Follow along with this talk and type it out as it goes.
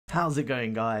How's it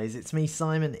going, guys? It's me,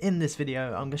 Simon. In this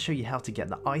video I'm going to show you how to get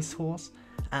the ice horse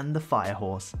and the fire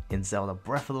horse in Zelda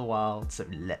Breath of the Wild, so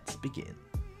let's begin.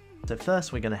 So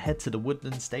first we're going to head to the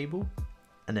woodland stable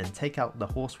and then take out the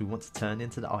horse we want to turn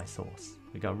into the ice horse.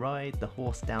 We're going to ride the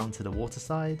horse down to the water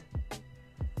side,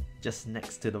 just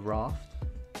next to the raft.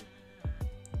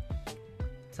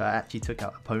 So I actually took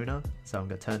out Epona, so I'm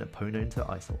going to turn Epona into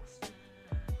ice horse.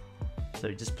 So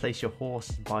just place your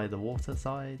horse by the water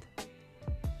side.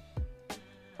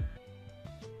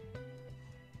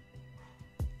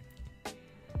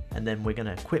 And then we're going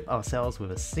to equip ourselves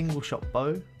with a single shot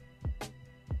bow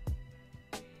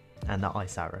and the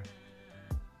ice arrow.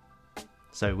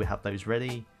 So we have those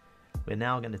ready. We're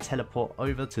now going to teleport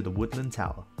over to the woodland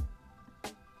tower.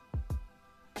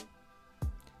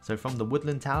 So from the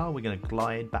woodland tower we're going to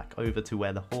glide back over to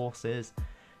where the horse is.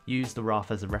 Use the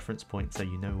raft as a reference point so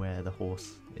you know where the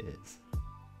horse is.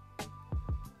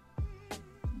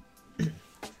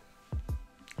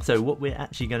 So what we're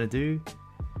actually going to do,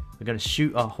 we're going to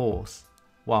shoot our horse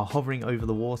while hovering over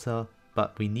the water,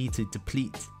 but we need to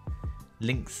deplete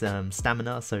Link's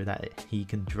stamina so that he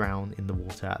can drown in the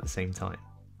water at the same time.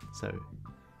 So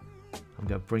I'm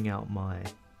going to bring out my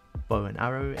bow and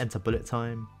arrow, enter bullet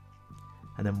time,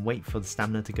 and then wait for the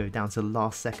stamina to go down to the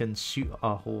last second, shoot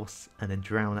our horse and then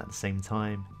drown at the same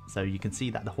time. So you can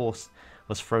see that the horse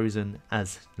was frozen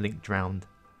as Link drowned.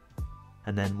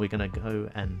 And then we're going to go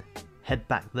and head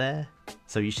back there,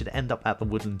 so you should end up at the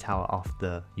woodland tower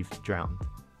after you've drowned,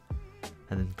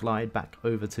 and then glide back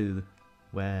over to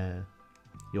where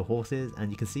your horse is, and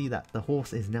you can see that the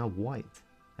horse is now white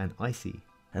and icy.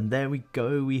 And there we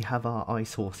go, we have our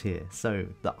ice horse here. So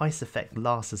the ice effect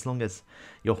lasts as long as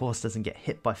your horse doesn't get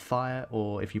hit by fire,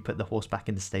 or if you put the horse back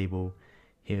in the stable,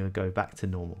 he'll go back to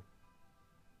normal.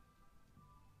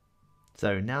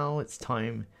 So now it's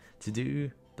time to do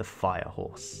the fire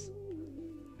horse.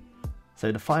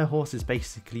 So the fire horse is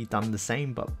basically done the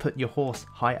same, but put your horse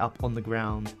high up on the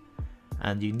ground,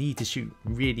 and you need to shoot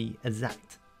really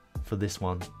exact for this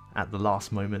one at the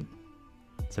last moment,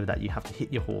 so that you have to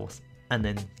hit your horse and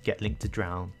then get Link to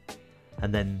drown,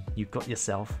 and then you've got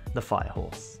yourself the fire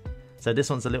horse. So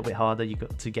this one's a little bit harder, you've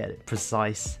got to get it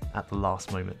precise at the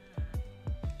last moment.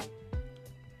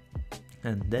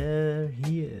 And there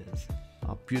he is,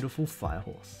 our beautiful fire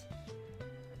horse.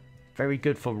 Very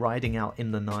good for riding out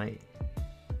in the night.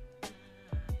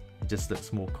 Just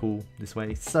looks more cool this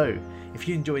way. So if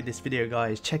you enjoyed this video,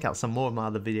 guys, check out some more of my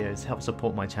other videos, help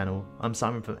support my channel. I'm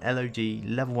Simon from LOG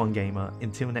Level 1 Gamer.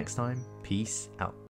 Until next time, peace out.